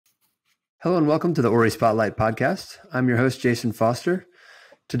Hello and welcome to the Ori Spotlight Podcast. I'm your host, Jason Foster.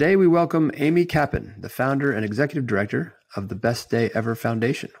 Today we welcome Amy Kappen, the founder and executive director of the Best Day Ever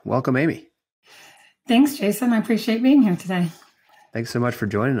Foundation. Welcome, Amy. Thanks, Jason. I appreciate being here today. Thanks so much for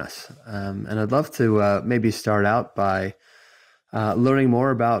joining us. And I'd love to maybe start out by learning more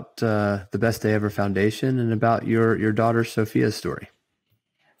about the Best Day Ever Foundation and about your daughter Sophia's story.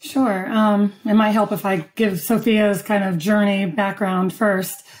 Sure. It might help if I give Sophia's kind of journey background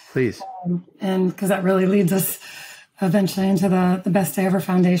first. Please. And because that really leads us eventually into the Best Day Ever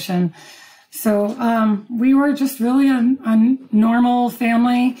Foundation. So we were just really a normal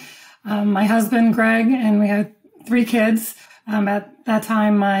family. My husband, Greg, and we had 3 kids. At that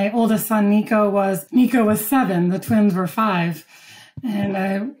time, my oldest son, Nico was 7. The twins were 5.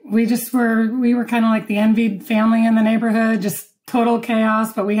 And we were kind of like the envied family in the neighborhood, just total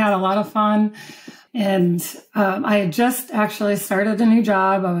chaos, but we had a lot of fun. And I had just actually started a new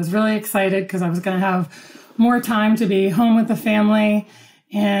job. I was really excited because I was going to have more time to be home with the family.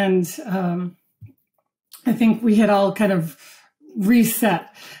 And I think we had all kind of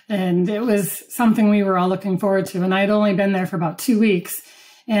reset. And it was something we were all looking forward to. And I had only been there for about 2 weeks.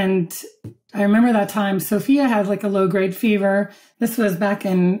 And I remember that time Sophia had like a low-grade fever. This was back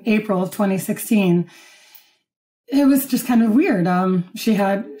in April of 2016. It was just kind of weird. She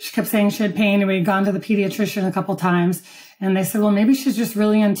kept saying she had pain, and we had gone to the pediatrician a couple times, and they said, well, maybe she's just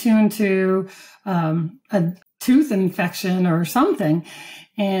really in tune to a tooth infection or something.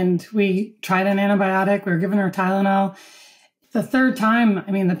 And we tried an antibiotic. We were giving her Tylenol. The third time,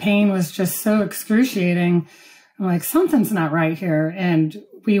 the pain was just so excruciating. I'm like, something's not right here. And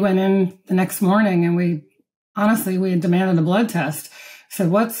we went in the next morning, and we had demanded a blood test. So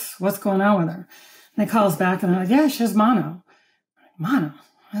what's going on with her? And they call us back, and they're like, yeah, she has mono. Mono?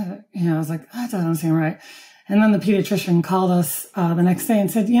 I was like, that doesn't seem right. And then the pediatrician called us the next day and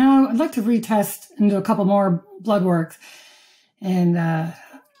said, I'd like to retest and do a couple more blood work. And I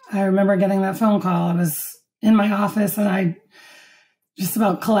remember getting that phone call. I was in my office, and I just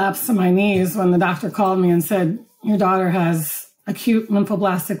about collapsed to my knees when the doctor called me and said, your daughter has acute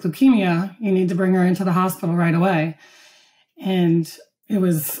lymphoblastic leukemia. You need to bring her into the hospital right away. And it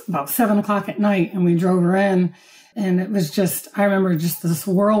was about 7:00 at night, and we drove her in, and it was I remember just this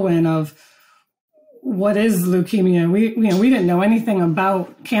whirlwind of what is leukemia. We didn't know anything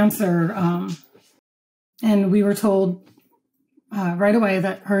about cancer. And we were told right away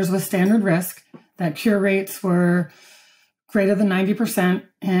that hers was standard risk, that cure rates were greater than 90%.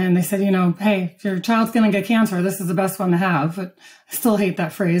 And they said, hey, if your child's going to get cancer, this is the best one to have. But I still hate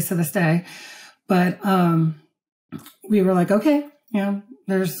that phrase to this day. But we were like, okay,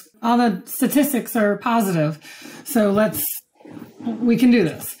 there's all the statistics are positive. So we can do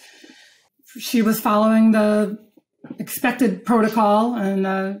this. She was following the expected protocol and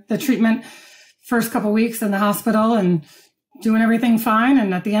the treatment first couple weeks in the hospital and doing everything fine.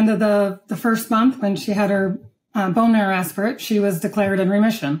 And at the end of the first month, when she had her bone marrow aspirate, she was declared in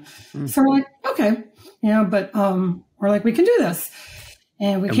remission. So we're like, okay, but we're like, we can do this.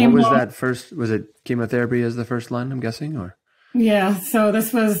 And what was that first? Was it chemotherapy as the first line, I'm guessing, or? Yeah. So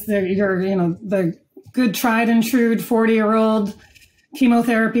this was the good tried and true 40-year-old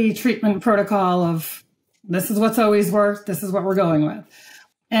chemotherapy treatment protocol of this is what's always worked. This is what we're going with.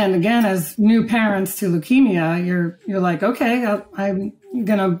 And again, as new parents to leukemia, you're like, okay, I'm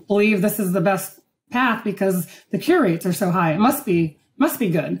going to believe this is the best path because the cure rates are so high. It must be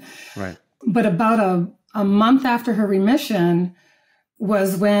good. Right. But about a month after her remission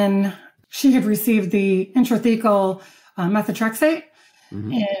was when she had received the intrathecal methotrexate,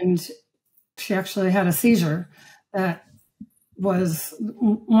 and she actually had a seizure that was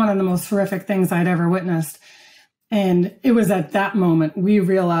one of the most horrific things I'd ever witnessed. And it was at that moment we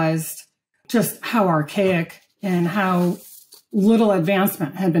realized just how archaic and how little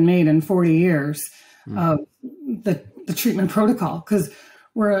advancement had been made in 40 years of the treatment protocol. Because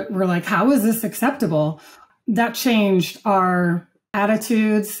we're like, how is this acceptable? That changed our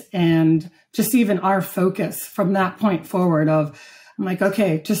attitudes and just even our focus from that point forward I'm like,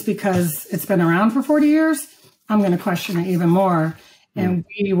 okay, just because it's been around for 40 years, I'm going to question it even more. And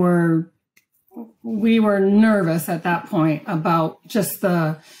we were nervous at that point about just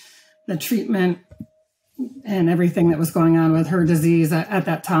the treatment and everything that was going on with her disease at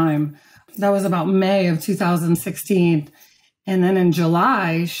that time. That was about May of 2016. And then in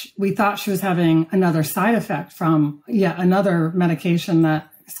July, we thought she was having another side effect from yet another medication that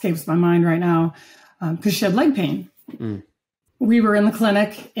escapes my mind right now, because she had leg pain. We were in the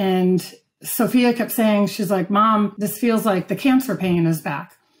clinic, and Sophia kept saying, she's like, Mom, this feels like the cancer pain is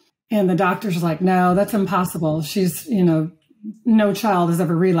back. And the doctor's like, no, that's impossible. She's, no child has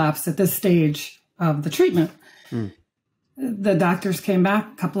ever relapsed at this stage of the treatment. Mm. The doctors came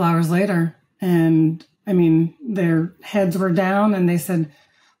back a couple hours later, and I mean, their heads were down, and they said,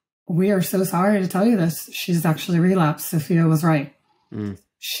 "We are so sorry to tell you this. She's actually relapsed. Sophia was right." Mm.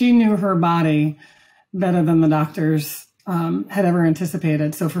 She knew her body better than the doctors had ever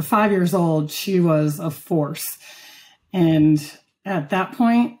anticipated. So for 5 years old, she was a force. And at that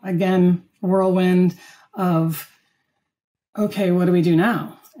point, again, whirlwind of, okay, what do we do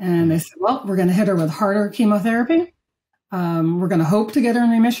now? And they said, well, we're going to hit her with harder chemotherapy. We're going to hope to get her in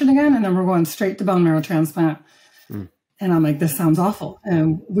remission again. And then we're going straight to bone marrow transplant. Mm. And I'm like, this sounds awful.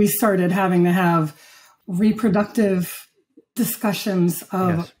 And we started having to have reproductive discussions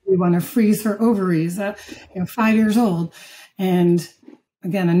of, yes, we want to freeze her ovaries at 5 years old. And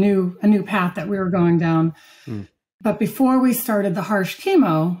again, a new path that we were going down. Mm. But before we started the harsh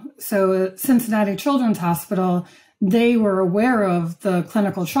chemo, so at Cincinnati Children's Hospital, they were aware of the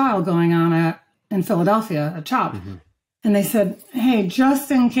clinical trial going on in Philadelphia at CHOP. Mm-hmm. And they said, hey,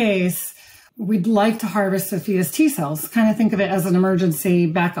 just in case, we'd like to harvest Sophia's T cells. Kind of think of it as an emergency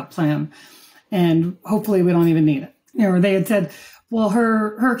backup plan. And hopefully we don't even need it. They had said, well,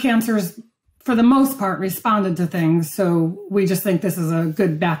 her cancers, for the most part, responded to things. So we just think this is a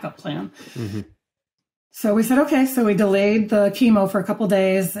good backup plan. Mm-hmm. So we said, okay. So we delayed the chemo for a couple of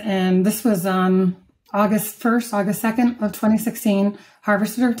days. And this was on August 2nd of 2016,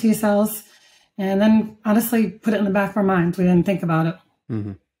 harvested her T cells. And then honestly put it in the back of our minds. We didn't think about it.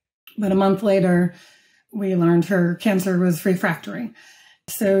 Mm-hmm. But a month later, we learned her cancer was refractory.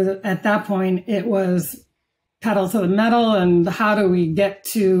 So at that point, it was pedal to the metal, and how do we get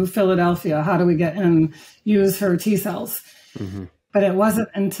to Philadelphia? How do we get and use her T cells? Mm-hmm. But it wasn't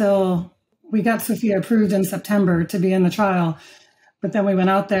until we got Sophia approved in September to be in the trial. But then we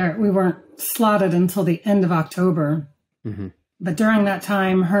went out there, we weren't slotted until the end of October. Mm-hmm. But during that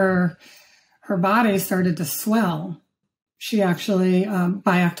time, her body started to swell. She actually,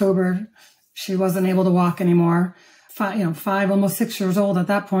 by October, she wasn't able to walk anymore. 5, almost 6 years old at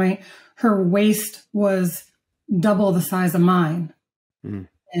that point. Her waist was double the size of mine. Mm.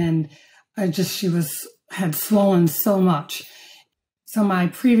 And she had swollen so much. So my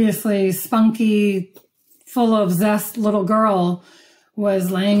previously spunky, full of zest little girl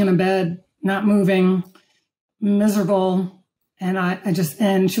was laying in a bed, not moving, miserable. And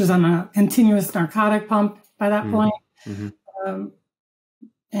and she was on a continuous narcotic pump by that point. Mm-hmm.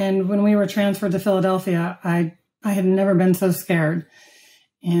 And when we were transferred to Philadelphia, I had never been so scared.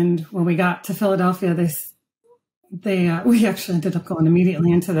 And when we got to Philadelphia, we actually ended up going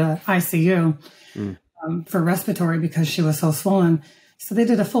immediately into the ICU for respiratory because she was so swollen. So they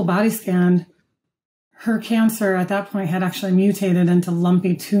did a full body scan. Her cancer at that point had actually mutated into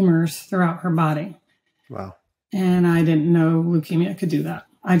lumpy tumors throughout her body. Wow. And I didn't know leukemia could do that.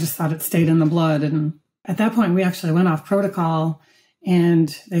 I just thought it stayed in the blood. And at that point, we actually went off protocol,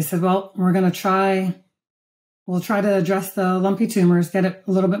 and they said, well, we'll try to address the lumpy tumors, get it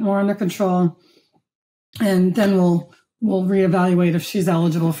a little bit more under control. And then we'll reevaluate if she's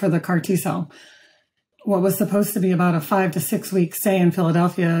eligible for the CAR T cell. What was supposed to be about a 5 to 6 week stay in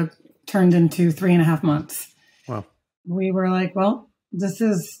Philadelphia turned into 3.5 months. Wow. We were like, well, this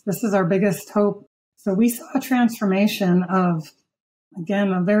is our biggest hope. So we saw a transformation of,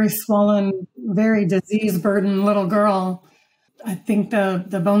 again, a very swollen, very disease-burdened little girl. I think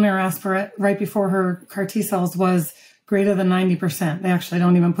the bone marrow aspirate right before her CAR T cells was greater than 90%. They actually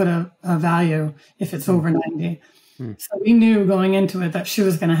don't even put a value if it's over 90. So we knew going into it that she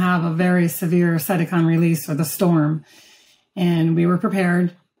was going to have a very severe cytokine release, or the storm. And we were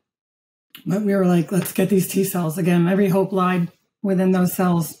prepared. But we were like, let's get these T cells. Again, every hope lied within those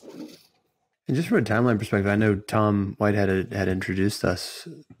cells. And just from a timeline perspective, I know Tom Whitehead had introduced us.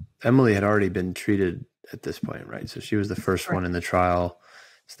 Emily had already been treated at this point, right? So she was the first one in the trial.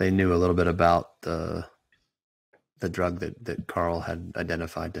 So they knew a little bit about the drug that Carl had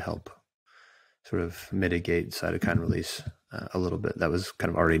identified to help sort of mitigate cytokine release a little bit. That was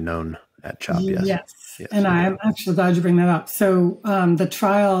kind of already known at CHOP, yes. Yes. And I'm actually glad you bring that up. So the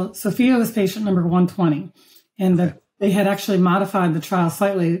trial, Sophia was patient number 120, and they had actually modified the trial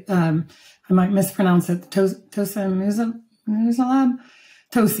slightly. I might mispronounce it. Tocilizumab?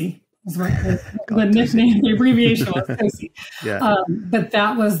 Tosi is right. The nickname, the abbreviation was Tosi. Yeah. But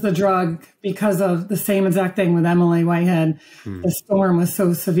that was the drug because of the same exact thing with Emily Whitehead. The storm was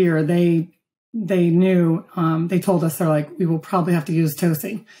so severe. They knew, they told us, they're like, we will probably have to use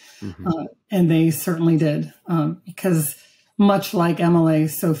Tosi. Mm-hmm. And they certainly did. Because much like Emily,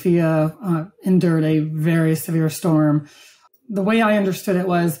 Sophia endured a very severe storm. The way I understood it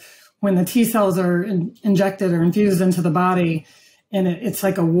was, when the T cells are injected or infused into the body, and it's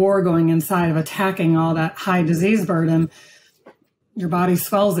like a war going inside of attacking all that high disease burden, your body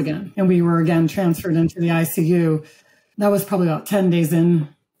swells again. And we were again transferred into the ICU. That was probably about 10 days in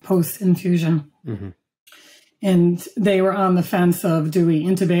post-infusion. Mm-hmm. And they were on the fence of, do we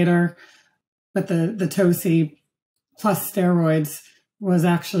intubate her? But the TOCI plus steroids was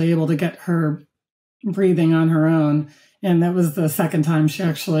actually able to get her breathing on her own. And that was the second time she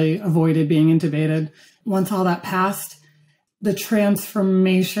actually avoided being intubated. Once all that passed, the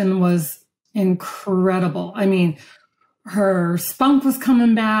transformation was incredible. I mean, her spunk was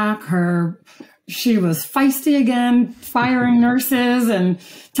coming back. She was feisty again, firing nurses and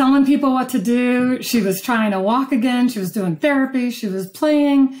telling people what to do. She was trying to walk again. She was doing therapy. She was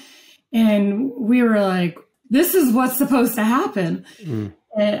playing. And we were like, this is what's supposed to happen. Mm.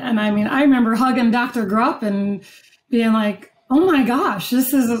 And I mean, I remember hugging Dr. Grupp and being like, oh my gosh,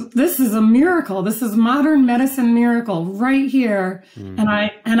 this is a miracle. This is modern medicine miracle right here.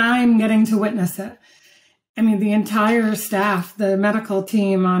 Mm. And I'm getting to witness it. I mean, the entire staff, the medical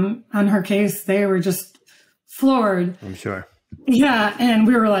team on her case, they were just floored. I'm sure. Yeah. And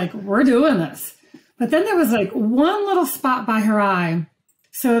we were like, we're doing this. But then there was like one little spot by her eye.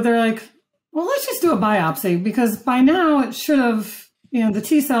 So they're like, well, let's just do a biopsy because by now it should have, the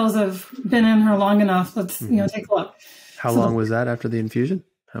T cells have been in her long enough. Let's, take a look. How long was that after the infusion?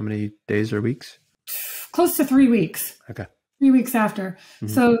 How many days or weeks? Close to 3 weeks. Okay. 3 weeks after. Mm-hmm.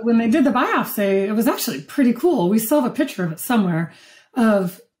 So when they did the biopsy, it was actually pretty cool. We still have a picture of it somewhere.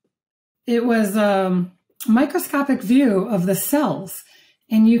 It was a microscopic view of the cells,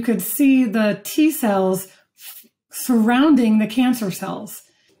 and you could see the T cells surrounding the cancer cells.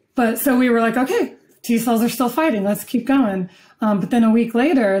 But so we were like, okay, T cells are still fighting. Let's keep going. But then a week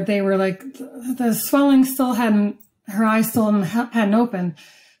later, they were like, the swelling still her eye still hadn't opened.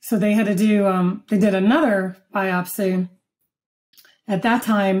 So they had to they did another biopsy. At that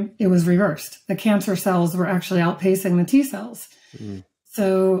time, it was reversed. The cancer cells were actually outpacing the T cells. Mm.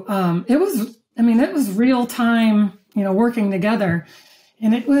 So it was real time, working together.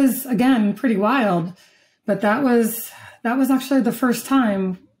 And it was, again, pretty wild. But that was actually the first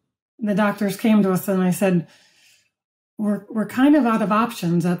time the doctors came to us and they said, we're kind of out of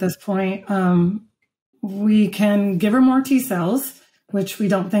options at this point. We can give her more T cells, which we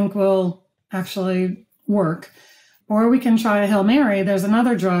don't think will actually work. Or we can try a Hail Mary. There's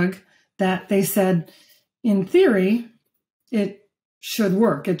another drug that they said, in theory, it should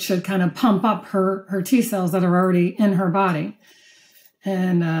work. It should kind of pump up her T cells that are already in her body.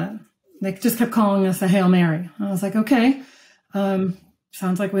 And they just kept calling us a Hail Mary. I was like, okay,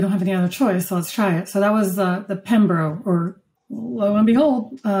 sounds like we don't have any other choice, so let's try it. So that was the Pembro, or lo and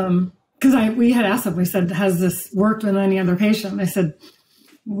behold, because we had asked them, we said, has this worked with any other patient? They said,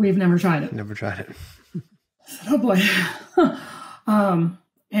 we've never tried it. Never tried it. I said, oh boy.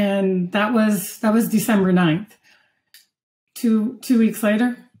 And that was December 9th. Two weeks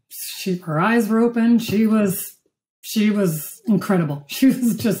later, her eyes were open. She was incredible. She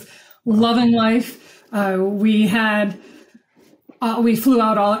was just loving life. We flew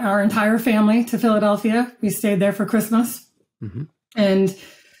out our entire family to Philadelphia. We stayed there for Christmas. Mm-hmm. And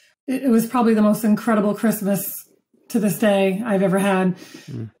it was probably the most incredible Christmas to this day I've ever had.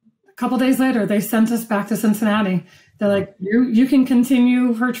 Mm. A couple days later, they sent us back to Cincinnati. They're like, you can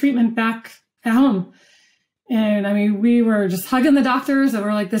continue her treatment back at home. And I mean, we were just hugging the doctors and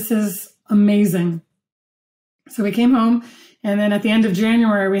we're like, this is amazing. So we came home, and then at the end of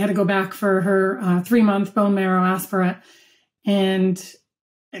January, we had to go back for her 3-month bone marrow aspirate. And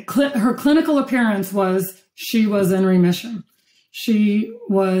her clinical appearance was she was in remission. She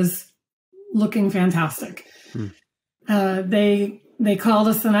was looking fantastic. They called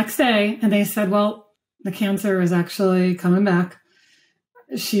us the next day and they said, well, the cancer is actually coming back.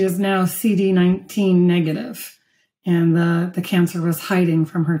 She is now CD19 negative, and the cancer was hiding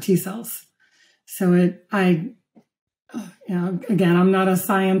from her T cells. So again, I'm not a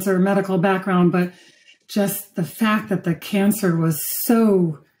science or medical background, but just the fact that the cancer was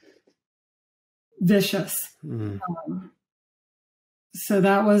so vicious. So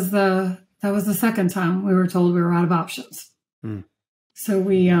that was the second time we were told we were out of options. So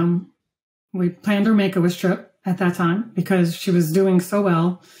we planned her Make-A-Wish trip at that time because she was doing so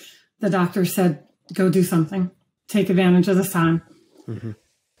well. The doctor said, go do something, take advantage of this time. Mm-hmm.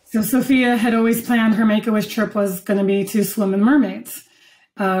 So Sophia had always planned her Make-A-Wish trip was going to be to swim with mermaids.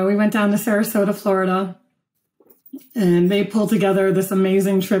 We went down to Sarasota, Florida, and they pulled together this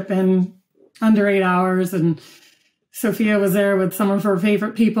amazing trip in under 8 hours. And Sophia was there with some of her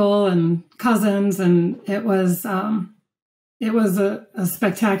favorite people and cousins. And it was it was a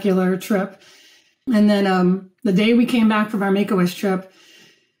spectacular trip. And then the day we came back from our Make-A-Wish trip,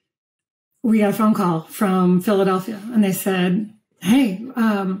 we got a phone call from Philadelphia, and they said, hey,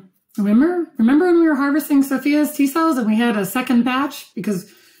 remember when we were harvesting Sophia's T cells and we had a second batch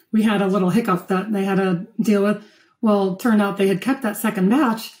because we had a little hiccup that they had to deal with? Well, turned out they had kept that second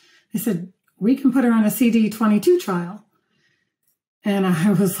batch. They said, we can put her on a CD22 trial. And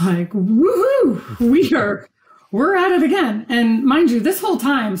I was like, woohoo, we're at it again. And mind you, this whole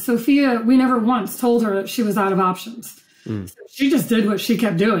time, Sophia, we never once told her that she was out of options. So she just did what she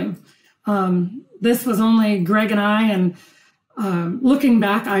kept doing. This was only Greg and I, and looking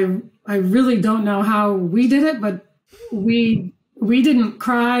back, I really don't know how we did it, but we didn't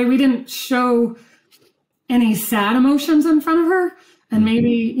cry. We didn't show any sad emotions in front of her. And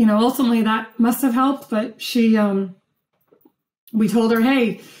maybe, ultimately that must have helped, but we told her,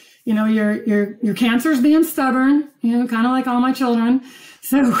 hey, your cancer's being stubborn, kind of like all my children.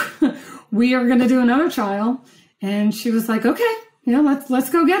 So we are going to do another trial. And she was like, okay, let's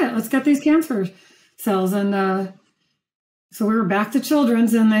go get it. Let's get these cancer cells. And so we were back to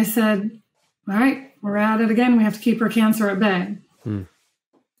Children's, and they said, all right, we're at it again. We have to keep her cancer at bay.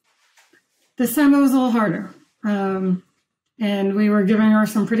 This time it was a little harder. And we were giving her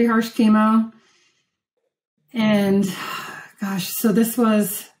some pretty harsh chemo. And gosh, so this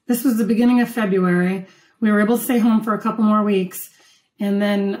was the beginning of February. We were able to stay home for a couple more weeks. And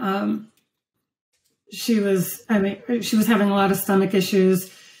then she was having a lot of stomach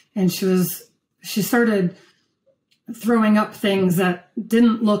issues, and she started throwing up things that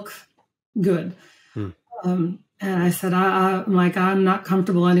didn't look good. And I said, I'm not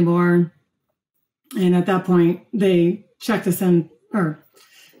comfortable anymore. And at that point, they checked us in, or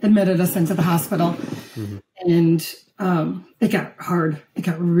admitted us into the hospital. And it got hard. It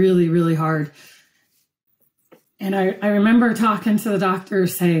got really, really hard. And I remember talking to the doctor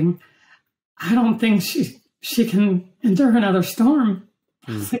saying, I don't think she can endure another storm.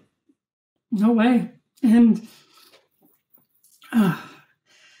 I was like, no way. And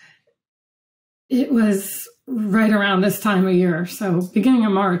it was right around this time of year. So beginning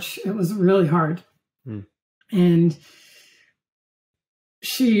of March, it was really hard. And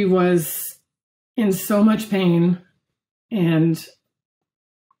she was in so much pain. And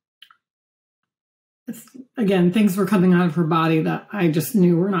again, things were coming out of her body that I just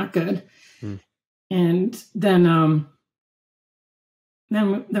knew were not good. And then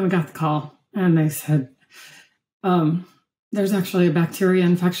we got the call, and they said, there's actually a bacteria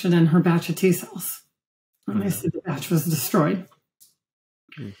infection in her batch of T cells. And they said the batch was destroyed.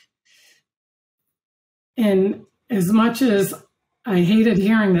 And as much as I hated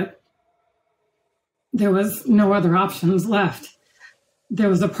hearing that there was no other options left, there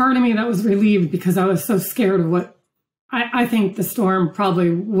was a part of me that was relieved, because I was so scared of what I think the storm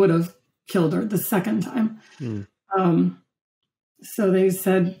probably would have killed her the second time. So they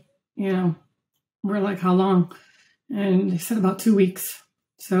said, we're like, how long? And they said about 2 weeks.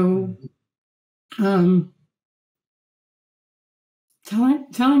 So telling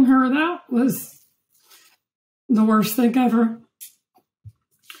her that was the worst thing ever.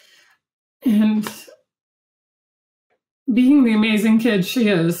 And being the amazing kid she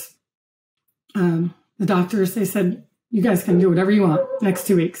is, the doctors, they said, you guys can do whatever you want next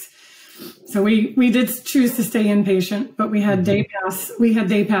 2 weeks. So we did choose to stay inpatient, but we had day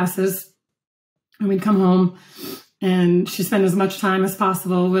passes, and we'd come home, and she spent as much time as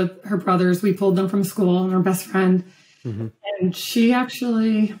possible with her brothers. We pulled them from school, and her best friend. And she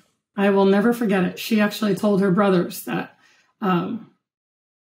actually, I will never forget it, she actually told her brothers that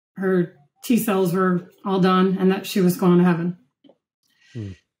her T cells were all done and that she was going to heaven.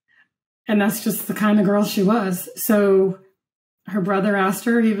 And that's just the kind of girl she was. So her brother asked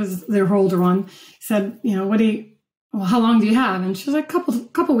her, he was their older one, said, how long do you have? And she was like,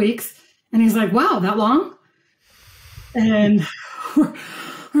 couple weeks. And he's like, wow, that long? And we're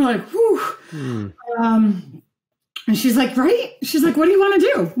like, whew. And she's like, right? She's like, what do you want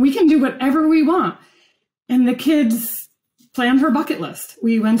to do? We can do whatever we want. And the kids planned her bucket list.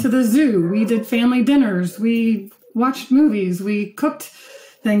 We went to the zoo. We did family dinners. We watched movies. We cooked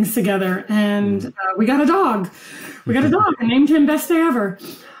things together. And we got a dog. We got a dog and named him Best Day Ever.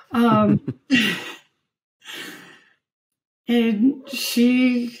 And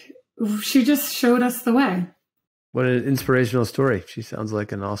she just showed us the way. What an inspirational story. She sounds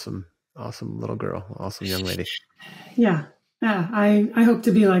like an awesome little girl, awesome young lady. Yeah. I hope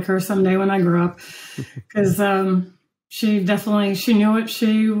to be like her someday when I grow up, because she knew what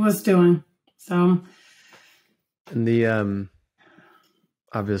she was doing. So, and the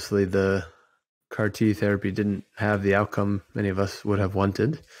obviously the CAR T therapy didn't have the outcome many of us would have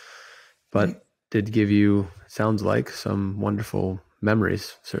wanted, but did give you, sounds like, some wonderful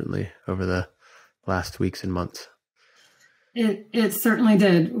memories, certainly over the last weeks and months. It certainly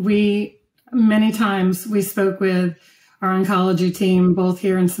did. Many times we spoke with our oncology team, both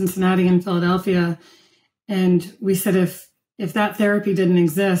here in Cincinnati and Philadelphia, and we said if that therapy didn't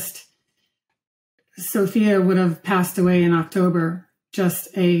exist, Sophia would have passed away in October.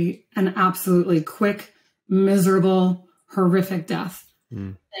 Just an absolutely quick, miserable, horrific death.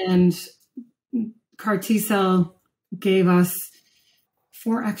 And CAR T-cell gave us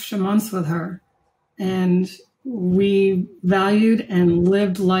 4 extra months with her. And we valued and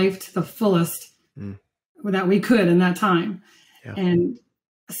lived life to the fullest that we could in that time. Yeah. And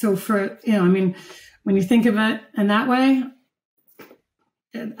so when you think of it in that way,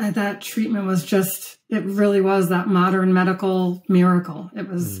 that treatment was it really was that modern medical miracle. It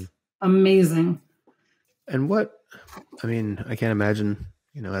was amazing. And I can't imagine,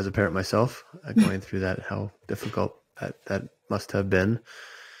 as a parent myself, going through that, how difficult that must have been.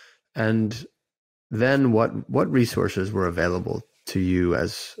 And then what resources were available to you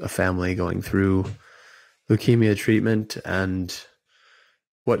as a family going through leukemia treatment, and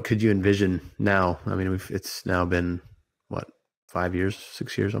what could you envision now? It's now been 5 years,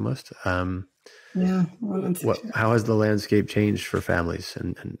 6 years almost. Yeah. How has the landscape changed for families?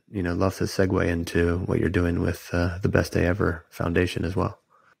 And love to segue into what you're doing with the Best Day Ever Foundation as well.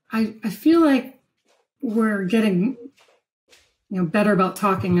 I feel like we're getting better about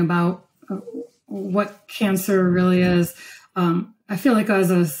talking about what cancer really is. I feel like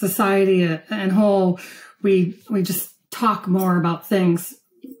as a society and whole, we just talk more about things.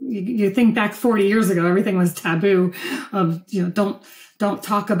 You think back 40 years ago, everything was taboo of, don't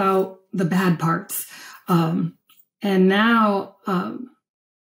talk about the bad parts. And now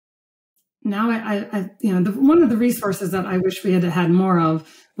one of the resources that I wish we had more of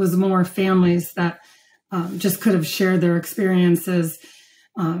was more families that just could have shared their experiences.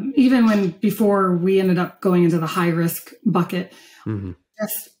 Even before we ended up going into the high risk bucket,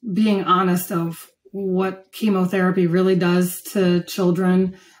 just being honest of what chemotherapy really does to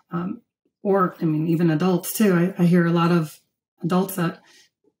children, or even adults too. I hear a lot of adults that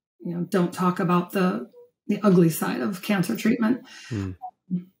don't talk about the ugly side of cancer treatment.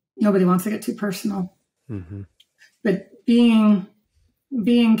 Nobody wants to get too personal, but being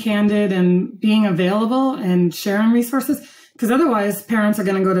candid and being available and sharing resources, because otherwise parents are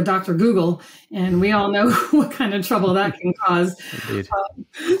going to go to Dr. Google, and we all know what kind of trouble that can cause.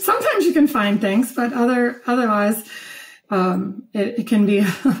 Sometimes you can find things, but otherwise it can be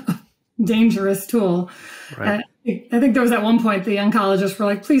a dangerous tool. Right. I think there was at one point the oncologists were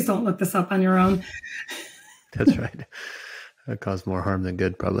like, please don't look this up on your own. That's right. That caused more harm than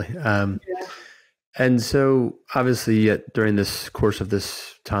good, probably. And so obviously during this course of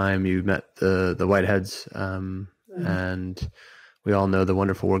this time, you met the Whiteheads, and we all know the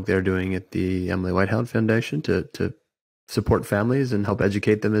wonderful work they're doing at the Emily Whitehead Foundation to support families and help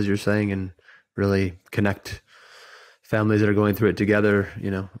educate them, as you're saying, and really connect families that are going through it together.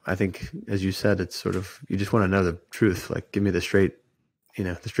 I think, as you said, it's sort of, you just want to know the truth. Like, give me the straight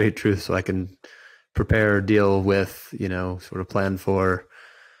truth so I can prepare, deal with, sort of plan for.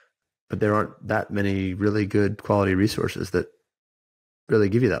 But there aren't that many really good quality resources that really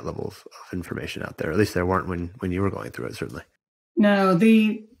give you that level of information out there. At least there weren't when you were going through it, certainly. No,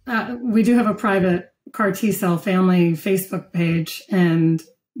 we do have a private CAR T-cell family Facebook page, and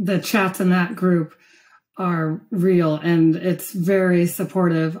the chats in that group are real, and it's very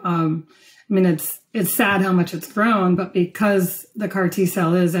supportive. It's sad how much it's grown, but because the CAR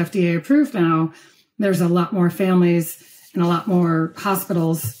T-cell is FDA approved now, there's a lot more families and a lot more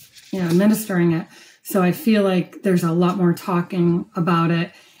hospitals administering it. So I feel like there's a lot more talking about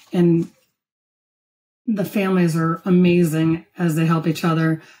it, and the families are amazing as they help each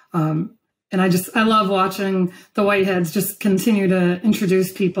other. And I love watching the Whiteheads just continue to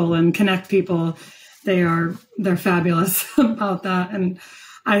introduce people and connect people. They're fabulous about that. And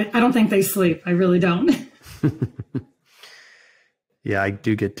I don't think they sleep. I really don't. Yeah, I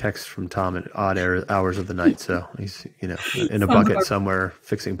do get texts from Tom at odd hours of the night. So he's, in a bucket somewhere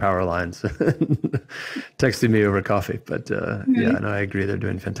fixing power lines, texting me over coffee. But I agree. They're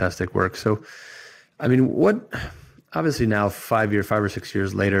doing fantastic work. So, obviously now 5 or 6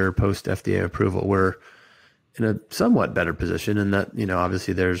 years later, post FDA approval, we're in a somewhat better position in that,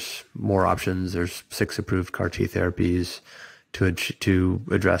 obviously there's more options. There's 6 approved CAR T therapies to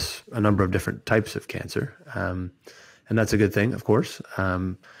address a number of different types of cancer. And that's a good thing, of course.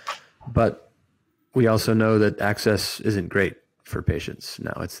 But we also know that access isn't great for patients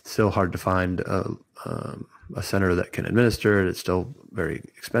now. It's still hard to find a center that can administer it. It's still very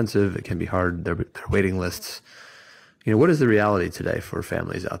expensive. It can be hard. There are waiting lists. What is the reality today for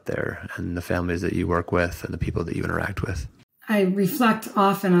families out there and the families that you work with and the people that you interact with? I reflect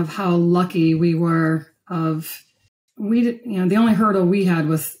often of how lucky we were the only hurdle we had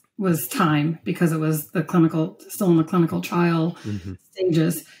was time, because it was still in the clinical trial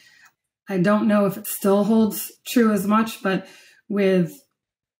stages. I don't know if it still holds true as much, but with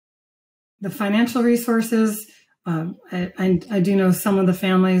the financial resources, I do know some of the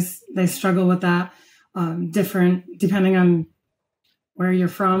families, they struggle with that. Different, depending on where you're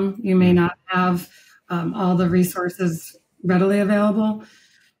from, you may not have all the resources readily available.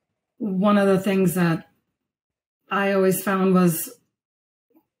 One of the things that I always found was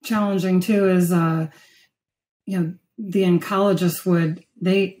challenging too is, the oncologists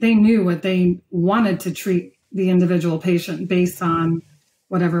they knew what they wanted to treat the individual patient based on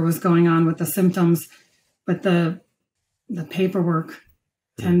whatever was going on with the symptoms, but the paperwork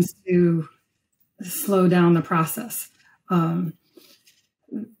tends to slow down the process.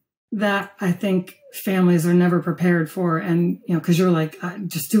 That I think families are never prepared for, and because you're like,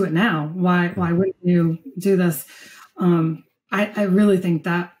 just do it now. Why wouldn't you do this? I really think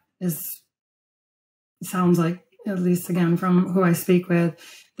that sounds like, at least again from who I speak with,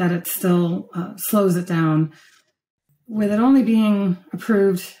 that it still slows it down. With it only being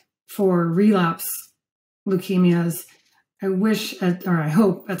approved for relapse leukemias, I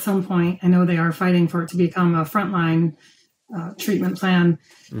hope at some point, I know they are fighting for it to become a frontline treatment plan,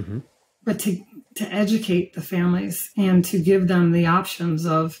 but to educate the families and to give them the options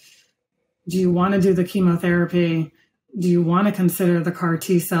of, do you want to do the chemotherapy? Do you want to consider the CAR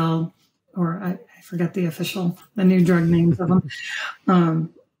T cell, or I forget the new drug names of them,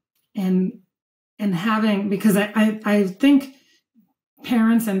 and having, because I think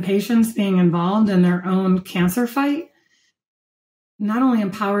parents and patients being involved in their own cancer fight not only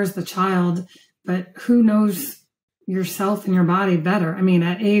empowers the child, but who knows yourself and your body better. I mean,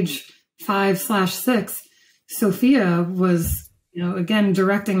 at age 5/6, Sophia was, again,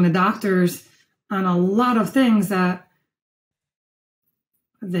 directing the doctors on a lot of things that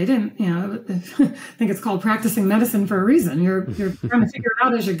they didn't, I think it's called practicing medicine for a reason. You're trying to figure it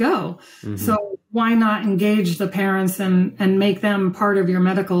out as you go. So why not engage the parents and make them part of your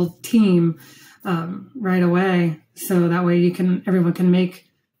medical team right away? So that way everyone can make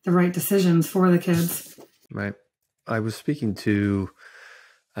the right decisions for the kids. Right. I was speaking to,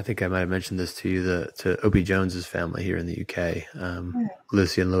 I think I might have mentioned this to you, to Opie Jones's family here in the UK,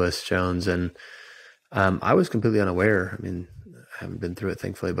 Lucy and Lewis Jones. And I was completely unaware. I mean, I haven't been through it,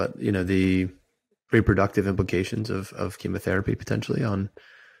 thankfully, but the reproductive implications of chemotherapy potentially on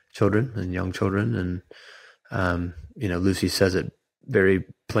children and young children. And, Lucy says it very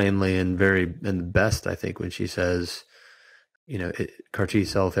plainly and the best, I think, when she says, CAR T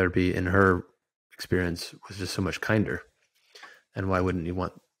cell therapy in her experience was just so much kinder. And why wouldn't you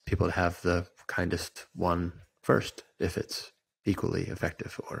want people to have the kindest one first if it's equally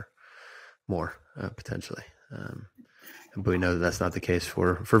effective or more potentially? But we know that that's not the case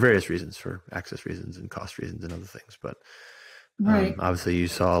for various reasons, for access reasons and cost reasons and other things. But obviously you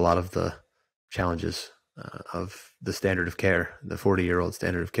saw a lot of the challenges of the standard of care, the 40-year-old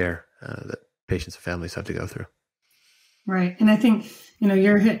standard of care that patients and families have to go through. Right. And I think,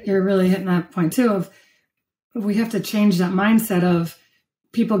 you're really hitting that point too, of we have to change that mindset of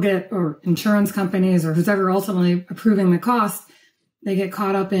people or insurance companies or who's ever ultimately approving the cost, they get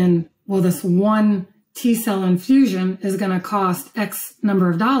caught up in, well, this one T-cell infusion is going to cost X number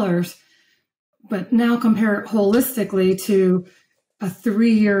of dollars, but now compare it holistically to a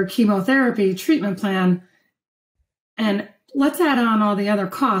 3-year chemotherapy treatment plan. And let's add on all the other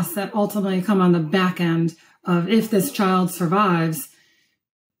costs that ultimately come on the back end of, if this child survives,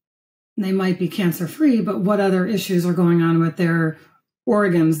 they might be cancer-free, but what other issues are going on with their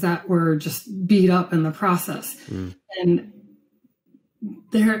organs that were just beat up in the process? And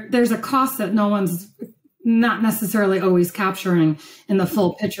there's a cost that no one's not necessarily always capturing in the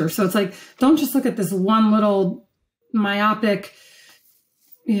full picture. So it's like, don't just look at this one little myopic,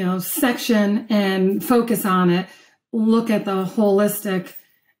 section and focus on it. Look at the holistic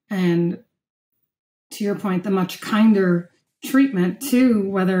and, to your point, the much kinder treatment to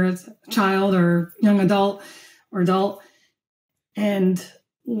whether it's a child or young adult or adult. And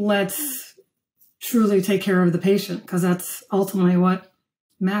let's truly take care of the patient, because that's ultimately what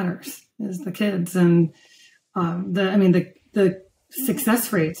matters, is the kids. And the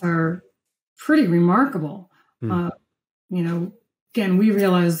success rates are pretty remarkable. Again, we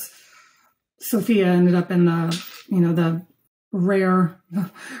realize Sophia ended up in the rare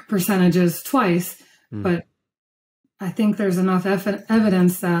percentages twice, but I think there's enough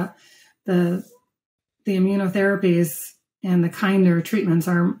evidence that the immunotherapies and the kinder treatments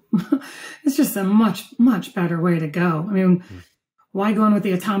it's just a much, much better way to go. I mean, why go in with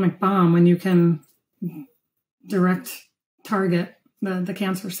the atomic bomb when you can direct target the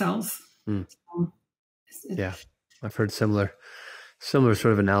cancer cells? Yeah, I've heard similar sort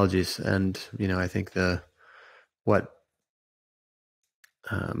of analogies. And, I think what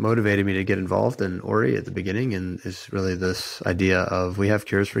motivated me to get involved in Ori at the beginning is really this idea of we have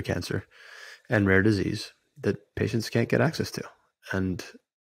cures for cancer and rare disease that patients can't get access to. And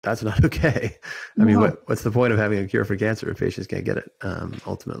that's not okay. I mean, what's the point of having a cure for cancer if patients can't get it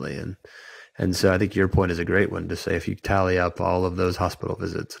ultimately? And so I think your point is a great one to say, if you tally up all of those hospital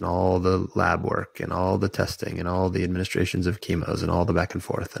visits and all the lab work and all the testing and all the administrations of chemos and all the back and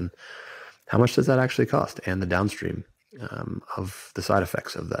forth, and how much does that actually cost, and the downstream of the side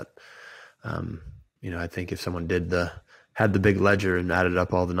effects of that. I think if someone had the big ledger and added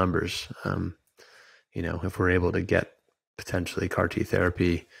up all the numbers, if we're able to get potentially CAR T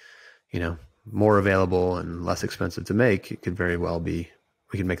therapy, more available and less expensive to make, it could very well be,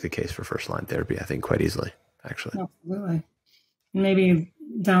 we can make the case for first line therapy, I think, quite easily, actually. Absolutely. Maybe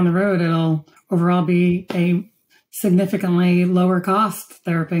down the road, it'll overall be a significantly lower cost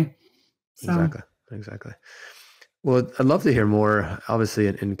therapy. So. Exactly. Well, I'd love to hear more, obviously,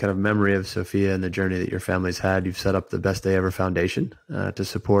 in kind of memory of Sophia and the journey that your family's had. You've set up the Best Day Ever Foundation to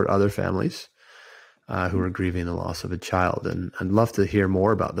support other families who are grieving the loss of a child. And I'd love to hear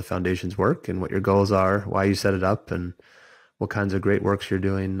more about the foundation's work and what your goals are, why you set it up, and what kinds of great works you're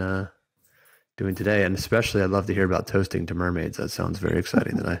doing today. And especially, I'd love to hear about toasting to mermaids. That sounds very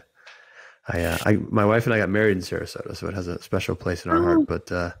exciting. That my wife and I got married in Sarasota, so it has a special place in our heart.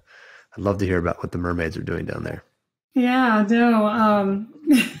 But I'd love to hear about what the mermaids are doing down there. Yeah, no.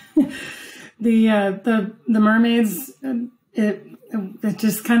 The mermaids, it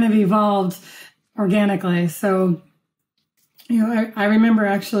just kind of evolved organically. So, I remember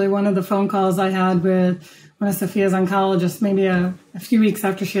actually one of the phone calls I had with one of Sophia's oncologists, maybe a few weeks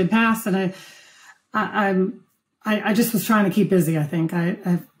after she had passed, and I just was trying to keep busy. I think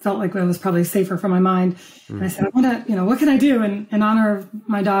I felt like it was probably safer for my mind. And I said, I want to, what can I do in honor of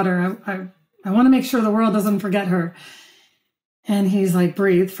my daughter? I want to make sure the world doesn't forget her. And he's like,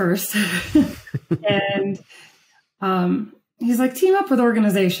 breathe first. And he's like, team up with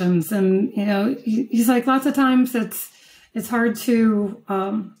organizations. And, he's like, lots of times it's hard to,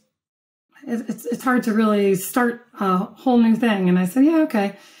 it's hard to really start a whole new thing. And I said, yeah,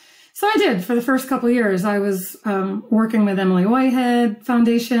 okay. So I did. For the first couple of years, I was working with Emily Whitehead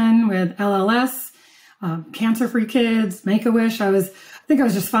Foundation, with LLS, Cancer Free Kids, Make-A-Wish. I think I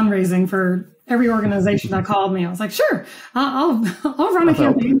was just fundraising for every organization that called me. I was like, sure, I'll run a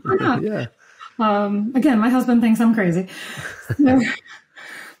campaign. Why not? Yeah. Again, my husband thinks I'm crazy.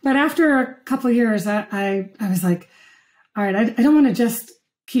 But after a couple of years, I was like, all right, I don't want to just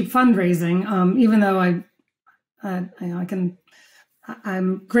keep fundraising, even though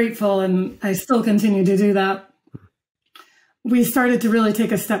I'm grateful and I still continue to do that. We started to really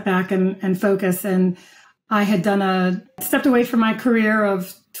take a step back and focus. And I had stepped away from my career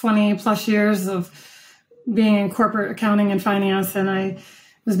of 20 plus years of being in corporate accounting and finance. And I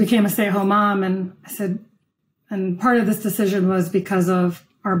became a stay-at-home mom. And I said, and part of this decision was because of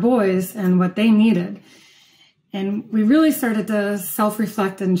our boys and what they needed. And we really started to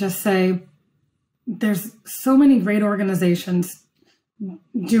self-reflect and just say, there's so many great organizations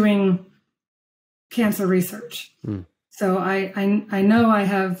doing cancer research. So I know I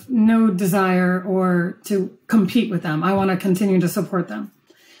have no desire or to compete with them. I want to continue to support them.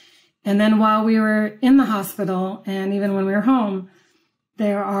 And then while we were in the hospital and even when we were home,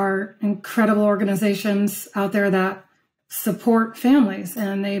 there are incredible organizations out there that support families,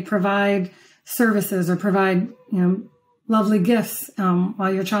 and they provide services or provide, lovely gifts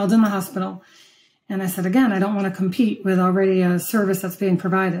while your child's in the hospital. And I said, again, I don't want to compete with already a service that's being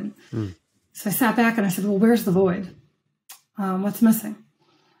provided. So I sat back and I said, well, where's the void? What's missing?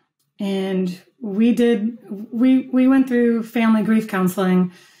 And we went through family grief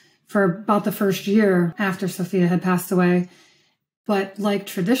counseling for about the first year after Sophia had passed away. But like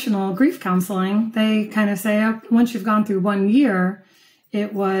traditional grief counseling, they kind of say, once you've gone through 1 year,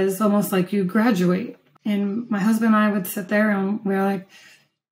 it was almost like you graduate. And my husband and I would sit there and we were like,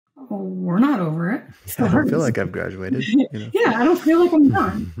 well, we're not over it. I don't feel like I've graduated. Yeah, I don't feel like I'm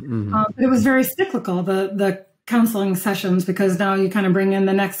done. But it was very cyclical, the counseling sessions, because now you kind of bring in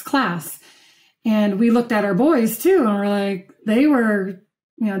the next class. And we looked at our boys too, and we're like, they were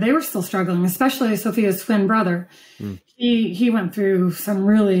still struggling, especially Sophia's twin brother. he went through some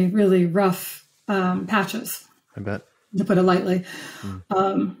really, really rough patches. I bet. To put it lightly.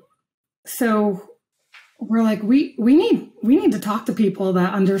 So we're like, we need to talk to people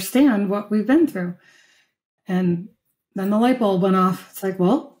that understand what we've been through. And then the light bulb went off. It's like,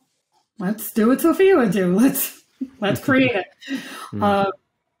 well, let's do what Sophia would do. Let's create it.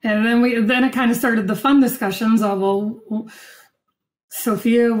 And then it kind of started the fun discussions of, well,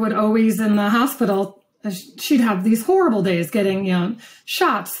 Sophia would always in the hospital, she'd have these horrible days getting,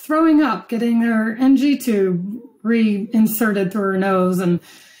 shots, throwing up, getting her NG tube reinserted through her nose and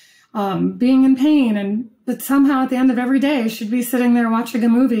being in pain. But somehow at the end of every day, she'd be sitting there watching a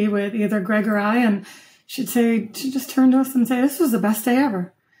movie with either Greg or I, and she'd just turn to us and say, "This was the best day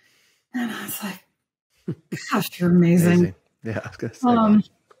ever." And I was like, gosh, you're amazing. Yeah, I was going to say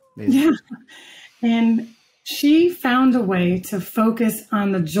amazing. Yeah. And she found a way to focus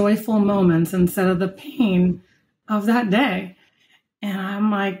on the joyful moments instead of the pain of that day. And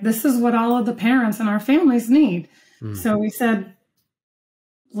I'm like, this is what all of the parents in our families need. So we said,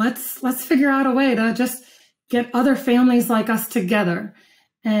 let's figure out a way to just get other families like us together.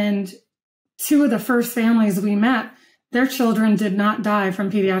 And two of the first families we met, their children did not die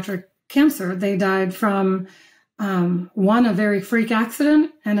from pediatric cancer. They died from one, a very freak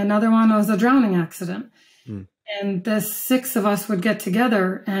accident, and another one was a drowning accident. And the six of us would get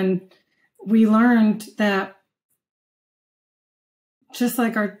together, and we learned that just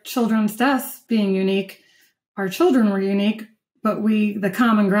like our children's deaths being unique, our children were unique, but the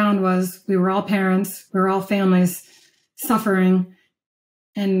common ground was we were all parents, we were all families suffering,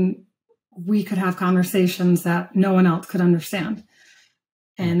 and we could have conversations that no one else could understand.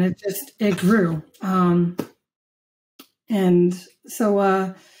 And it grew. And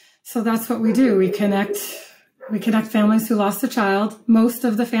so that's what we do. We connect families who lost a child. Most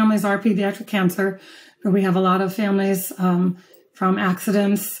of the families are pediatric cancer, but we have a lot of families from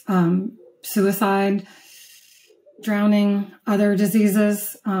accidents, suicide, drowning, other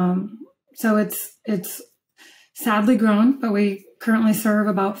diseases. So it's sadly grown, but we currently serve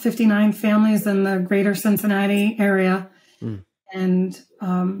about 59 families in the greater Cincinnati area. And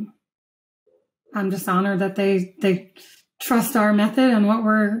I'm just honored that they trust our method and what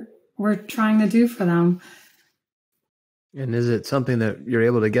we're trying to do for them. And is it something that you're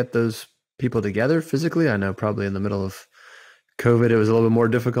able to get those people together physically? I know probably in the middle of COVID, it was a little bit more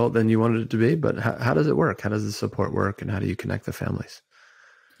difficult than you wanted it to be, but how does it work? How does the support work, and how do you connect the families?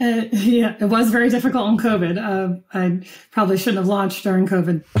 Yeah, it was very difficult in COVID. I probably shouldn't have launched during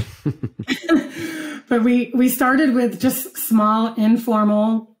COVID. But we started with just small,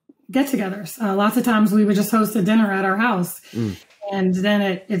 informal get-togethers. Lots of times we would just host a dinner at our house. And then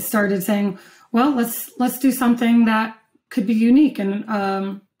it started saying, well, let's do something that could be unique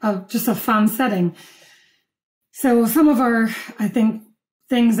and of just a fun setting. So some of our, I think,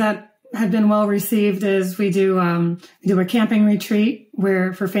 things that have been well received is we do a camping retreat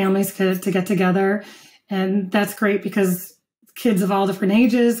for families to get together, and that's great because kids of all different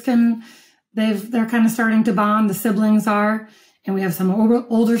ages they're kind of starting to bond. The siblings are, and we have some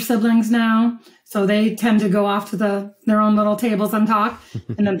older siblings now, so they tend to go off to their own little tables and talk,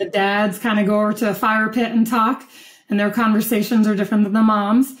 and then the dads kind of go over to a fire pit and talk, and their conversations are different than the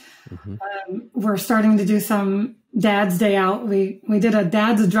moms. We're starting to do some dad's day out. We did a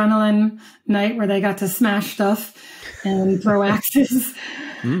dad's adrenaline night where they got to smash stuff and throw axes.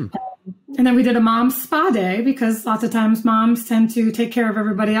 And then we did a mom's spa day because lots of times moms tend to take care of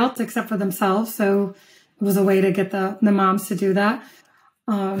everybody else except for themselves. So it was a way to get the moms to do that.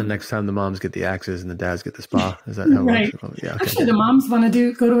 The next time the moms get the axes and the dads get the spa. Is that how right. it works? Yeah, okay. Actually, the moms want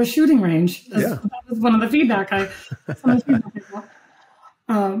to go to a shooting range. That was one of the feedback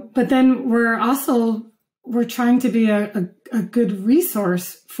but then we're trying to be a good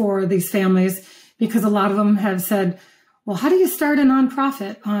resource for these families because a lot of them have said, well, how do you start a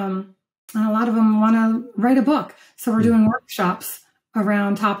nonprofit? And a lot of them want to write a book. So we're doing workshops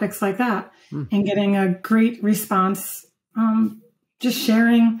around topics like that and getting a great response. Just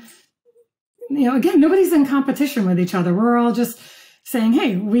sharing, again, nobody's in competition with each other. We're all just saying,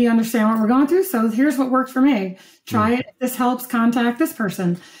 hey, we understand what we're going through. So here's what worked for me. Try it. If this helps, contact this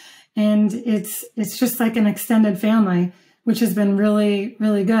person. And it's just like an extended family, which has been really,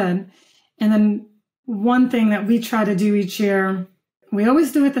 really good. And then one thing that we try to do each year, we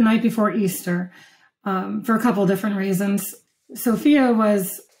always do it the night before Easter for a couple different reasons. Sophia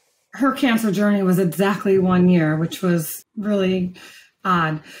her cancer journey was exactly 1 year, which was really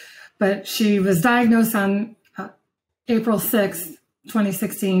odd. But she was diagnosed on April 6th,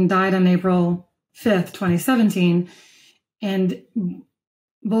 2016, died on April 5th, 2017. And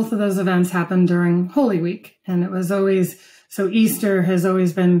both of those events happened during Holy Week. And it was always, so Easter has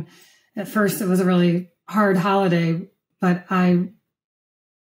always been, at first it was a really hard holiday, but I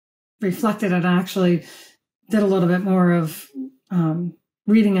reflected and actually did a little bit more of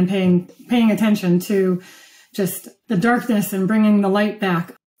reading and paying attention to just the darkness and bringing the light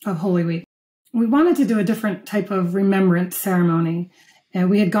back of Holy Week. We wanted to do a different type of remembrance ceremony. And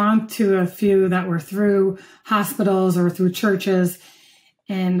we had gone to a few that were through hospitals or through churches.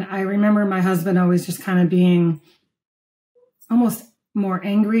 And I remember my husband always just kind of being almost more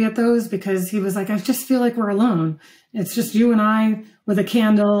angry at those, because he was like, I just feel like we're alone. It's just you and I with a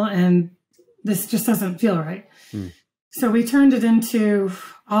candle, and this just doesn't feel right. So we turned it into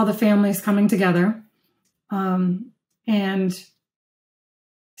all the families coming together and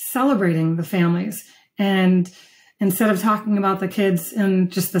celebrating the families. And instead of talking about the kids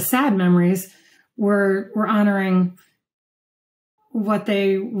and just the sad memories, we're honoring what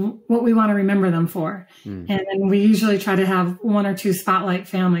we want to remember them for. And then we usually try to have 1 or 2 spotlight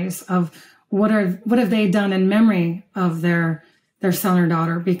families of what have they done in memory of their son or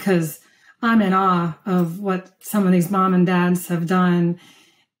daughter, because I'm in awe of what some of these mom and dads have done.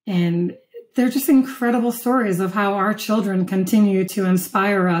 And they're just incredible stories of how our children continue to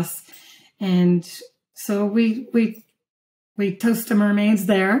inspire us. And so we toast to mermaids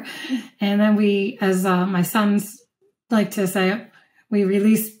there. And then we, as my sons like to say, we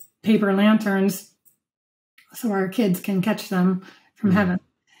release paper lanterns so our kids can catch them from heaven.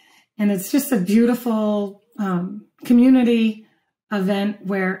 And it's just a beautiful community event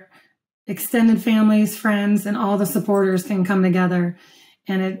where extended families, friends, and all the supporters can come together.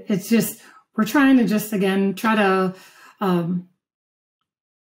 And it's just, we're trying to just, again, try to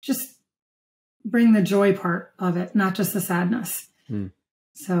just bring the joy part of it, not just the sadness.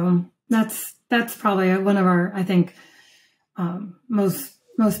 So that's probably one of our, I think,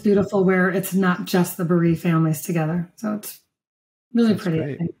 most beautiful, where it's not just the bereaved families together. So it's really pretty.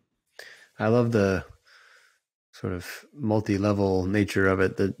 I think. I love the sort of multi-level nature of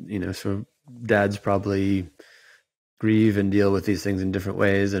it, that, so dads probably grieve and deal with these things in different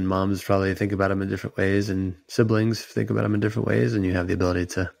ways, and moms probably think about them in different ways, and siblings think about them in different ways. And you have the ability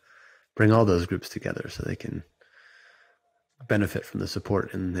to bring all those groups together so they can benefit from the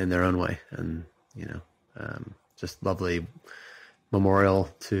support in their own way. And, just lovely memorial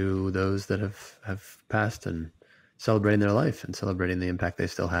to those that have passed, and celebrating their life and celebrating the impact they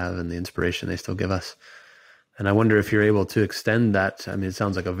still have and the inspiration they still give us. And I wonder if you're able to extend that. I mean, it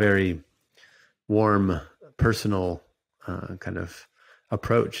sounds like a very warm, personal kind of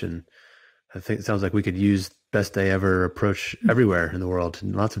approach. And I think it sounds like we could use Best Day Ever approach everywhere in the world,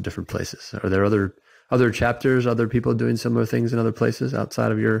 in lots of different places. Are there other chapters, other people doing similar things in other places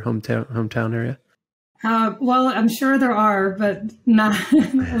outside of your hometown area? Well, I'm sure there are, but not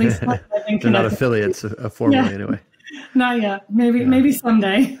at least not, I think, they're not affiliates formally anyway. Not yet. Maybe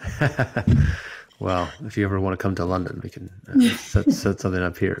someday. Well, if you ever want to come to London, we can set something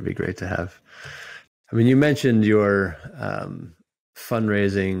up here. It'd be great to have. I mean, you mentioned your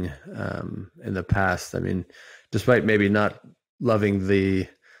fundraising in the past. I mean, despite maybe not loving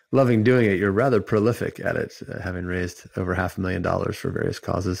doing it, you're rather prolific at it, having raised over $500,000 for various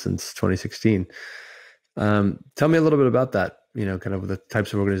causes since 2016. Tell me a little bit about that, kind of the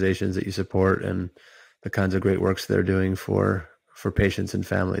types of organizations that you support and the kinds of great works they're doing for patients and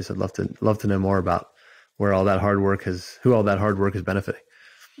families. I'd love to know more about who all that hard work is benefiting.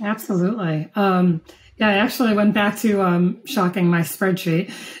 Absolutely. Yeah, I actually went back to shocking my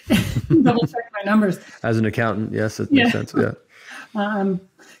spreadsheet, double check my numbers. As an accountant, yes, it makes sense. Yeah.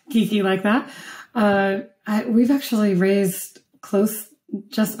 Geeky like that. We've actually raised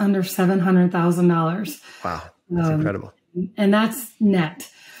just under $700,000. Wow, that's incredible. And that's net.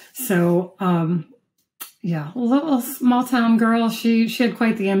 So, a little small town girl, she had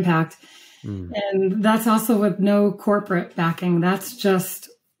quite the impact. And that's also with no corporate backing. That's just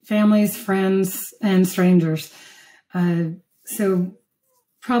families, friends, and strangers. So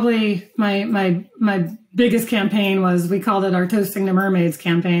probably my biggest campaign was, we called it our Toasting to Mermaids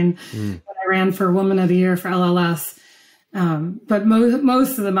campaign when I ran for Woman of the Year for LLS. But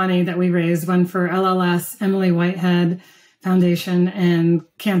most of the money that we raised went for LLS, Emily Whitehead Foundation, and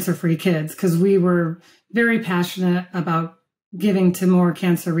Cancer Free Kids, because we were very passionate about giving to more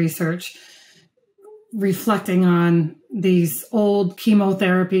cancer research, reflecting on these old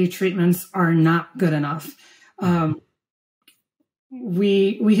chemotherapy treatments are not good enough.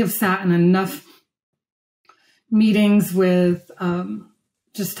 We have sat in enough meetings with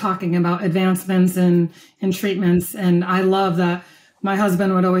just talking about advancements in treatments. And I love that my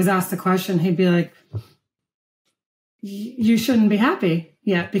husband would always ask the question. He'd be like, you shouldn't be happy.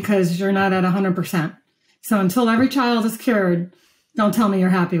 yet because you're not at 100%. So until every child is cured, don't tell me you're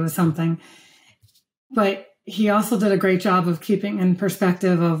happy with something. But he also did a great job of keeping in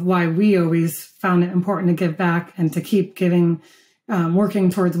perspective of why we always found it important to give back and to keep giving, working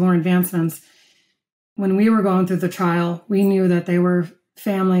towards more advancements. When we were going through the trial, we knew that they were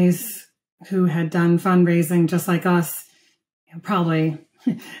families who had done fundraising just like us, probably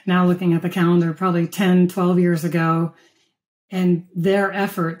now looking at the calendar, probably 10, 12 years ago. And their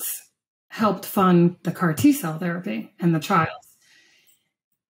efforts helped fund the CAR T-cell therapy and the trials.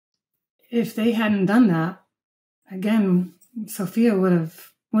 If they hadn't done that, again, Sophia would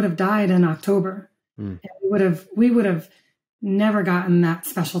have died in October. And we would have never gotten that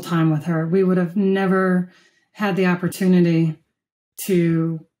special time with her. We would have never had the opportunity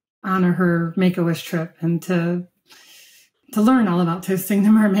to honor her Make-A-Wish trip and to learn all about toasting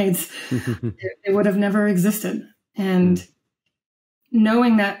the mermaids. It would have never existed. And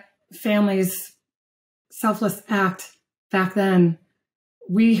knowing that families' selfless act back then,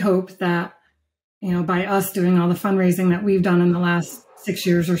 we hope that, by us doing all the fundraising that we've done in the last 6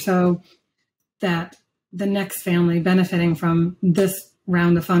 years or so, that the next family benefiting from this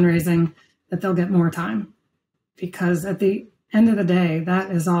round of fundraising, that they'll get more time. Because at the end of the day,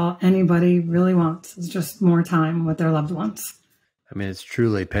 that is all anybody really wants, is just more time with their loved ones. I mean, it's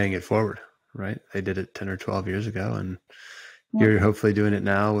truly paying it forward, right? They did it 10 or 12 years ago, and you're hopefully doing it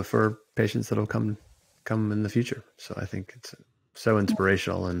now for patients that'll come in the future. So I think it's so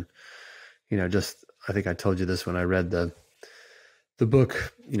inspirational. And, I think I told you this when I read the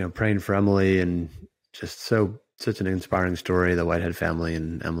book, Praying for Emily, and just such an inspiring story, the Whitehead family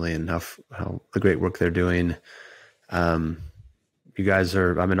and Emily, and how the great work they're doing. You guys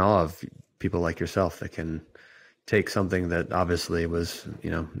I'm in awe of people like yourself that can take something that obviously was,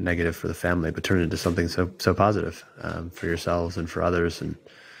 negative for the family, but turn it into something so positive for yourselves and for others, and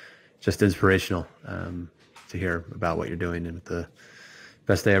just inspirational to hear about what you're doing and with the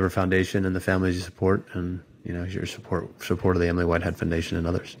Best Day Ever Foundation and the families you support, and your support of the Emily Whitehead Foundation and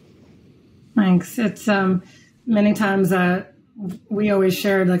others. Thanks. It's many times we always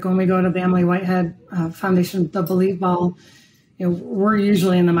shared, like when we go to the Emily Whitehead Foundation, the Believe Ball, we're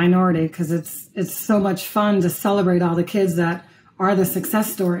usually in the minority because it's so much fun to celebrate all the kids that are the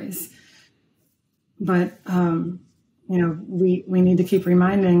success stories. But we need to keep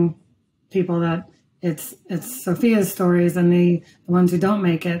reminding people that it's Sophia's stories and the ones who don't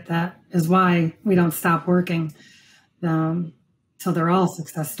make it. That is why we don't stop working till they're all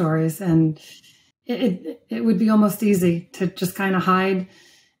success stories. And it would be almost easy to just kind of hide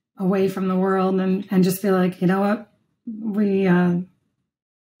away from the world and just feel like, what, we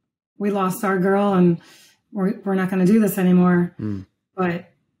lost our girl and we're not going to do this anymore.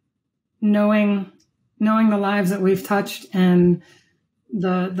 But knowing the lives that we've touched and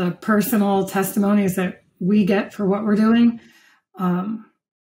the personal testimonies that we get for what we're doing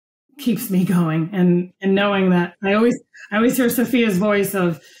keeps me going, and knowing that I always hear Sophia's voice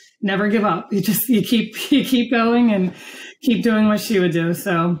of never give up. You keep going and keep doing what she would do.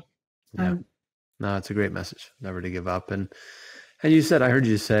 So no, it's a great message, never to give up. And you said, I heard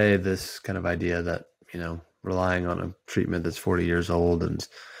you say this kind of idea that, relying on a treatment that's 40 years old and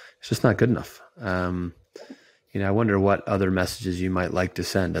it's just not good enough. I wonder what other messages you might like to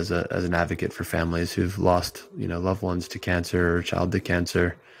send as an advocate for families who've lost, loved ones to cancer or child to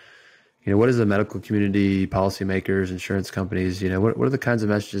cancer. What is the medical community, policymakers, insurance companies, what are the kinds of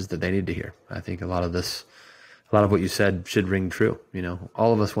messages that they need to hear? I think a lot of what you said should ring true.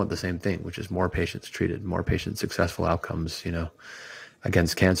 All of us want the same thing, which is more patients treated, more patients successful outcomes,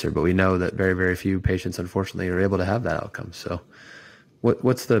 against cancer. But we know that very, very few patients, unfortunately, are able to have that outcome. So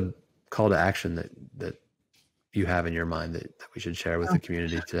what's the call to action that you have in your mind that we should share with the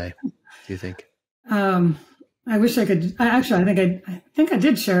community today, do you think? I wish I could. I think I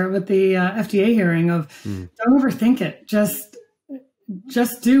did share it with the FDA hearing of don't overthink it.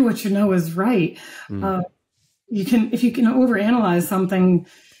 Just do what you know is right. If you can overanalyze something,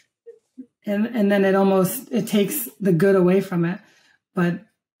 and then it takes the good away from it. But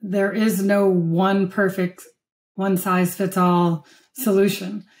there is no one perfect, one size fits all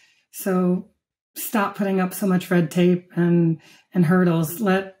solution. So stop putting up so much red tape and hurdles.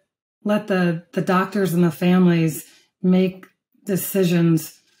 Let the doctors and the families make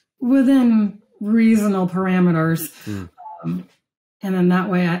decisions within reasonable parameters. And then that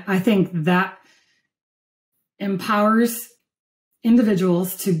way, I think that empowers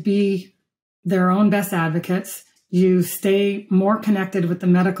individuals to be their own best advocates. You stay more connected with the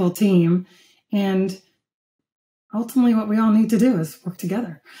medical team, and ultimately what we all need to do is work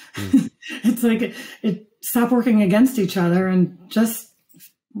together. It's like stop working against each other and just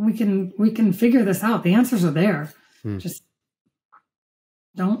we can figure this out. The answers are there. Just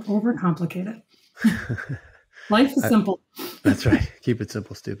don't overcomplicate it. Life is simple. That's right. Keep it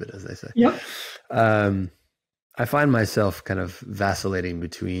simple, stupid, as they say. Yep. I find myself kind of vacillating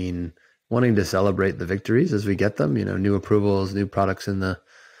between wanting to celebrate the victories as we get them, new approvals, new products in the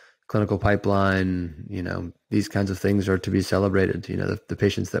clinical pipeline, these kinds of things are to be celebrated. The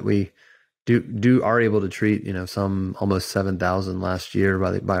patients that we are able to treat, some almost 7,000 last year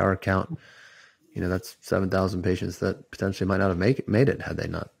by our count. That's 7,000 patients that potentially might not have made it had they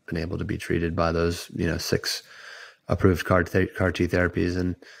not been able to be treated by those, 6 approved CAR T therapies.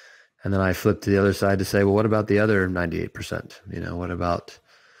 And then I flip to the other side to say, well, what about the other 98%? What about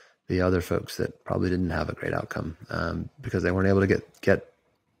the other folks that probably didn't have a great outcome because they weren't able to get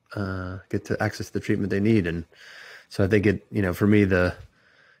to access the treatment they need? And so I think for me, the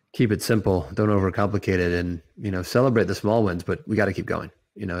keep it simple, don't overcomplicate it, and, celebrate the small wins, but we got to keep going.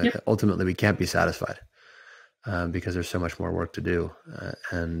 Ultimately we can't be satisfied because there's so much more work to do.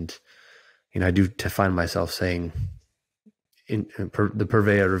 And I do find myself saying the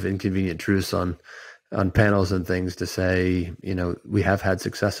purveyor of inconvenient truths on panels and things to say, we have had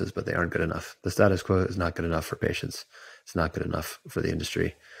successes, but they aren't good enough. The status quo is not good enough for patients. It's not good enough for the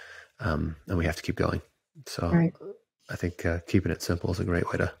industry. And we have to keep going. So right. I think keeping it simple is a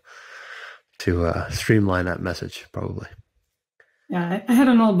great way to streamline that message, probably. Yeah, I had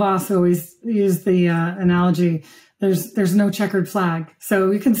an old boss who always used the analogy, there's no checkered flag.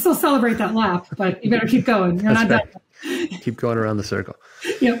 So you can still celebrate that lap, but you better keep going. You're not done. Keep going around the circle.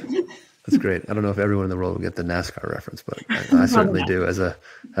 Yep. That's great. I don't know if everyone in the world will get the NASCAR reference, but I certainly do. As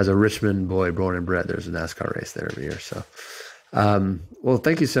a Richmond boy born and bred, there's a NASCAR race there every year. So, well,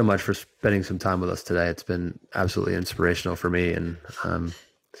 thank you so much for spending some time with us today. It's been absolutely inspirational for me, and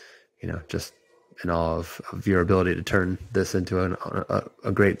just in awe of your ability to turn this into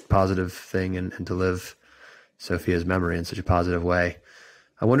a great positive thing and to live Sophia's memory in such a positive way.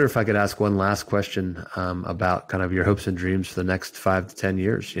 I wonder if I could ask one last question about kind of your hopes and dreams for the next 5 to 10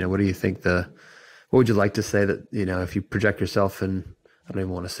 years. What do you think what would you like to say that, if you project yourself in, I don't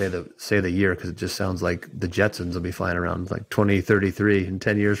even want to say the year, because it just sounds like the Jetsons will be flying around like 2033 and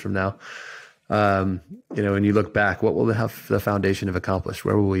 10 years from now. When you look back, what will the foundation have accomplished?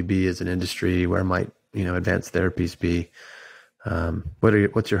 Where will we be as an industry? Where might, advanced therapies be?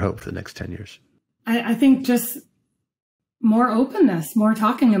 What's your hope for the next 10 years? I think just more openness, more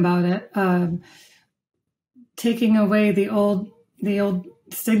talking about it, taking away the old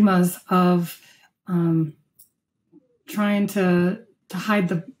stigmas of trying to hide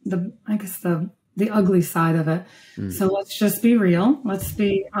the ugly side of it. So let's just be real. Let's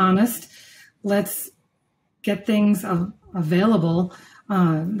be honest. Let's get things available.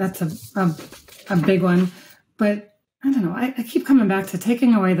 That's a big one. But I don't know. I keep coming back to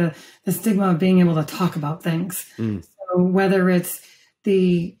taking away the stigma of being able to talk about things. So whether it's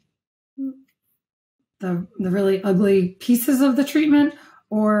the really ugly pieces of the treatment,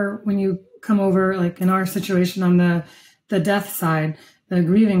 or when you come over, like in our situation on the death side, the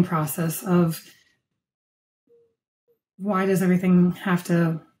grieving process of why does everything have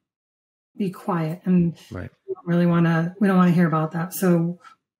to be quiet, and right. we don't want to hear about that. So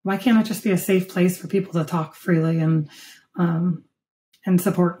why can't it just be a safe place for people to talk freely and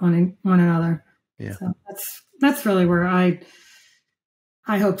support one another? Yeah. So that's really where I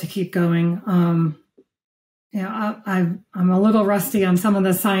hope to keep going. I'm a little rusty on some of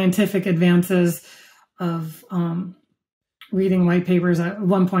the scientific advances of reading white papers. At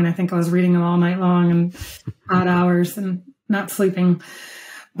one point, I think I was reading them all night long and odd hours and not sleeping.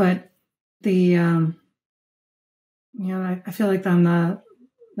 But I feel like on the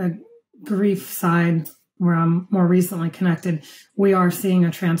grief side, where I'm more recently connected, we are seeing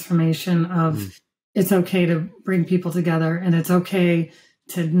a transformation of it's okay to bring people together, and it's okay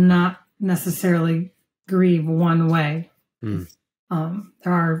to not necessarily grieve one way. There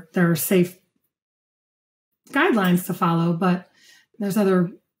are safe guidelines to follow, but there's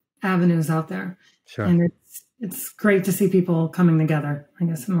other avenues out there. Sure. And it's great to see people coming together, I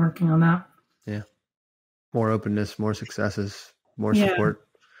guess, and working on that. Yeah. More openness, more successes, more support.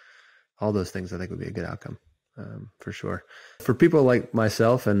 All those things I think would be a good outcome, for sure. For people like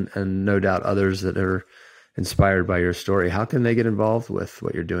myself and no doubt others that are inspired by your story, how can they get involved with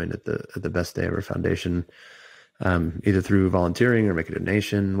what you're doing at the Best Day Ever Foundation, either through volunteering or make a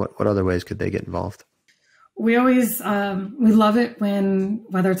donation? What other ways could they get involved? We always, we love it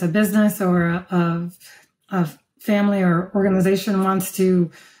whether it's a business or a family or organization wants to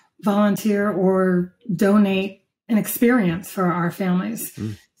volunteer or donate an experience for our families.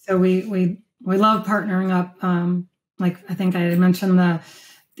 So we love partnering up. Like I think I mentioned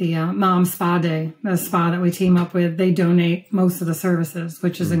Mom Spa Day, the spa that we team up with. They donate most of the services,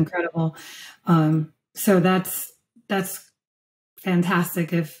 which is incredible. So that's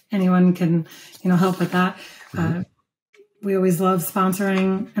fantastic. If anyone can, help with that. We always love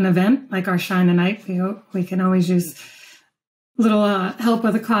sponsoring an event like our Shine a Night. We can always use a little help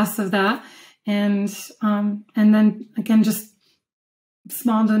with the cost of that. And then again, just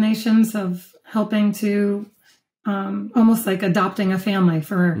small donations of helping to almost like adopting a family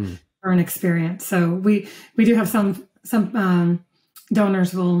for an experience. So we do have some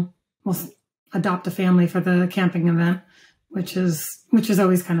donors will adopt a family for the camping event, which is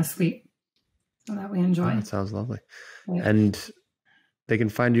always kind of sweet. So that we enjoy. Oh, that sounds lovely. Yeah. And they can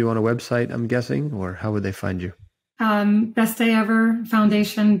find you on a website, I'm guessing, or how would they find you?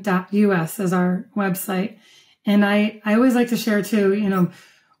 bestdayeverfoundation.us is our website. And I always like to share too,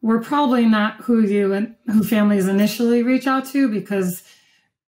 we're probably not who families initially reach out to, because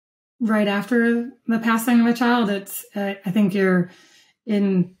right after the passing of a child, I think you're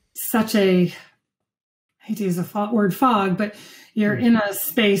in such I hate to use the word fog, but you're in a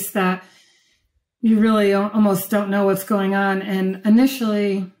space that you really almost don't know what's going on. And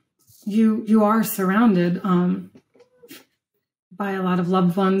initially you are surrounded by a lot of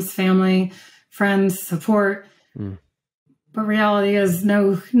loved ones, family, friends, support. But reality is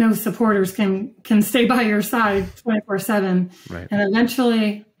no supporters can stay by your side 24/7. Right. And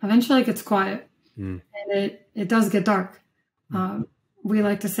eventually it gets quiet and it does get dark. We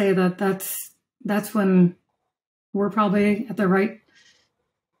like to say that's when we're probably at the right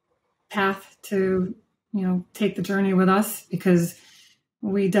path to, take the journey with us, because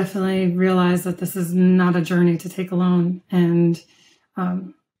we definitely realize that this is not a journey to take alone. And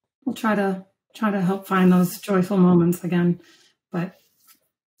we'll try to help find those joyful moments again, but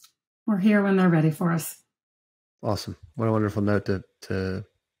we're here when they're ready for us. Awesome. What a wonderful note to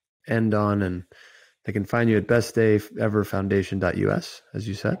end on. And they can find you at bestdayeverfoundation.us, as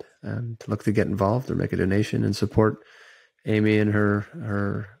you said, and to look to get involved or make a donation and support Amy and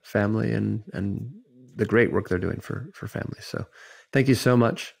her family and the great work they're doing for families. So thank you so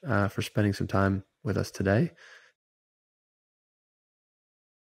much for spending some time with us today.